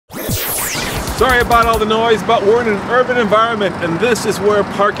Sorry about all the noise, but we're in an urban environment and this is where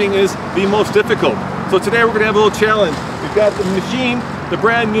parking is the most difficult. So today we're going to have a little challenge. We've got the machine, the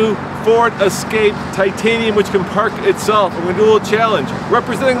brand new Ford Escape Titanium, which can park itself. We're going to do a little challenge.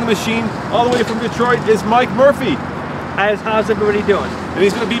 Representing the machine all the way from Detroit is Mike Murphy. How's everybody doing? And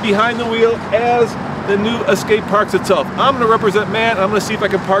he's going to be behind the wheel as the new Escape parks itself. I'm going to represent man. I'm going to see if I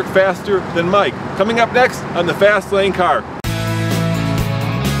can park faster than Mike. Coming up next on the Fast Lane Car.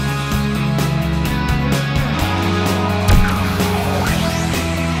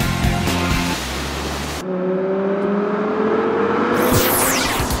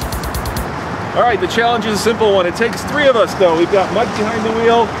 All right, the challenge is a simple one. It takes three of us though. We've got Mike behind the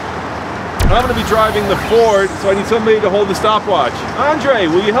wheel. I'm going to be driving the Ford, so I need somebody to hold the stopwatch. Andre,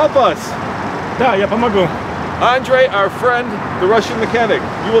 will you help us? Да, я помогу. Andre, our friend, the Russian mechanic.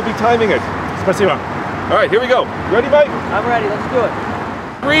 You will be timing it. Спасибо. All right, here we go. Ready, Mike? I'm ready, let's do it.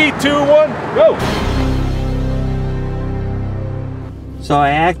 3, 2, 1, go! So I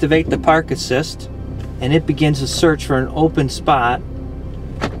activate the park assist and it begins to search for an open spot.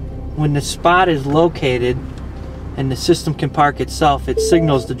 When the spot is located and the system can park itself, it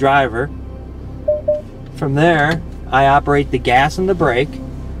signals the driver. From there, I operate the gas and the brake,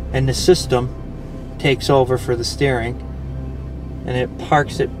 and the system takes over for the steering, and it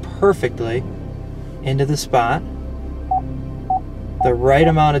parks it perfectly into the spot. The right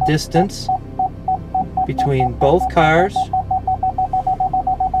amount of distance between both cars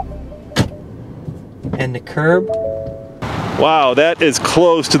and the curb. Wow, that is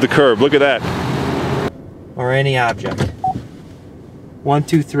close to the curb. Look at that. Or any object. 1,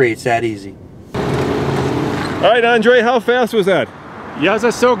 2, 3, it's that easy. All right, Andre, how fast was that? Я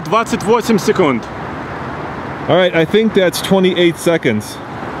засек 28 секунд. All right, I think that's 28 seconds.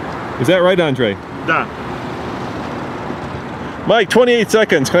 Is that right, Andre? Да. Mike, 28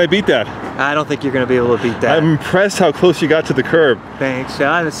 seconds. Can I beat that? I don't think you're going to be able to beat that. I'm impressed how close you got to the curb. Thanks.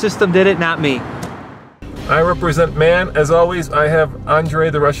 The system did it, not me. I represent man. As always, I have Andre,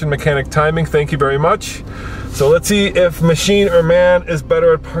 the Russian mechanic, timing. Thank you very much. So let's see if machine or man is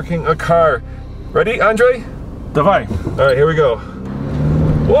better at parking a car. Ready, Andre? Давай. All right, here we go.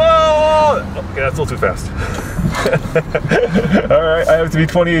 Whoa! Okay, that's a little too fast. All right, I have to be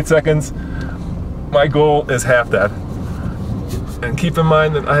 28 seconds. My goal is half that. And keep in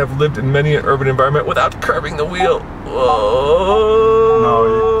mind that I have lived in many an urban environment without curbing the wheel. Whoa!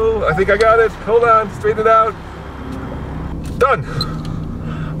 No. I think I got it. Hold on, straighten it out. Done.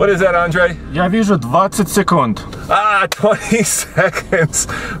 What is that, Andre? Я вижу 20 секунд. Ah, 20 seconds.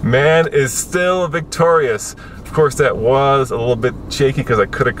 Man is still victorious. Of course, that was a little bit shaky because I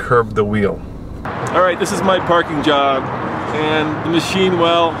could have curbed the wheel. All right, this is my parking job. And the machine,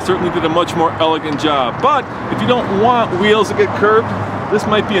 well, certainly did a much more elegant job. But if you don't want wheels to get curbed, this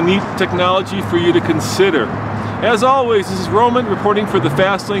might be a neat technology for you to consider. As always, this is Roman reporting for the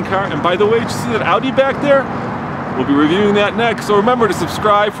Fast Lane Car. And by the way, did you see that Audi back there? We'll be reviewing that next. So remember to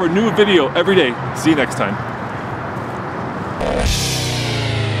subscribe for a new video every day. See you next time.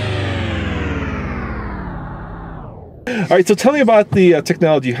 All right, so tell me about the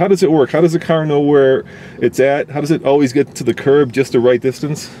technology. How does it work? How does the car know where it's at? How does it always get to the curb just the right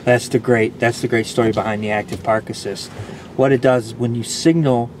distance? That's the great story behind the active park assist. What it does is when you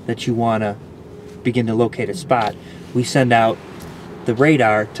signal that you want to begin to locate a spot, we send out the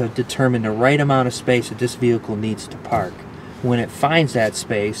radar to determine the right amount of space that this vehicle needs to park. When it finds that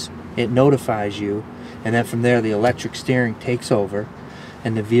space, it notifies you, and then from there the electric steering takes over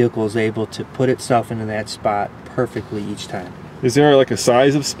and the vehicle is able to put itself into that spot perfectly each time. Is there like a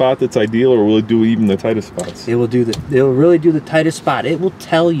size of spot that's ideal, or will it do even the tightest spots? It will really do the tightest spot. It will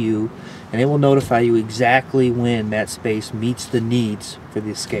tell you and it will notify you exactly when that space meets the needs for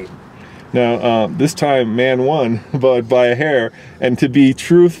the Escape. Now, this time man won, but by a hair, and to be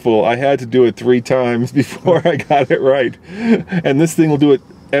truthful, I had to do it 3 times before I got it right. And this thing will do it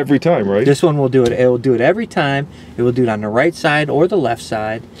every time, right? This one will do it. It will do it every time. It will do it on the right side or the left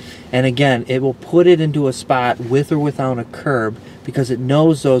side. And again, it will put it into a spot with or without a curb because it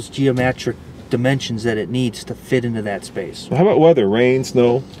knows those geometric dimensions that it needs to fit into that space. How about weather? Rain,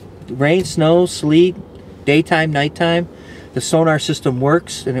 snow? Rain, snow, sleet, daytime, nighttime. The sonar system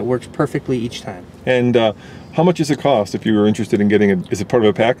works, and it works perfectly each time. And how much does it cost if you were interested in getting it? Is it part of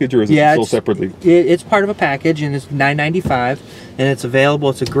a package, or is it sold separately? It's part of a package, and it's $9.95, and it's available.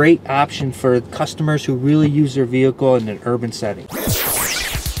 It's a great option for customers who really use their vehicle in an urban setting.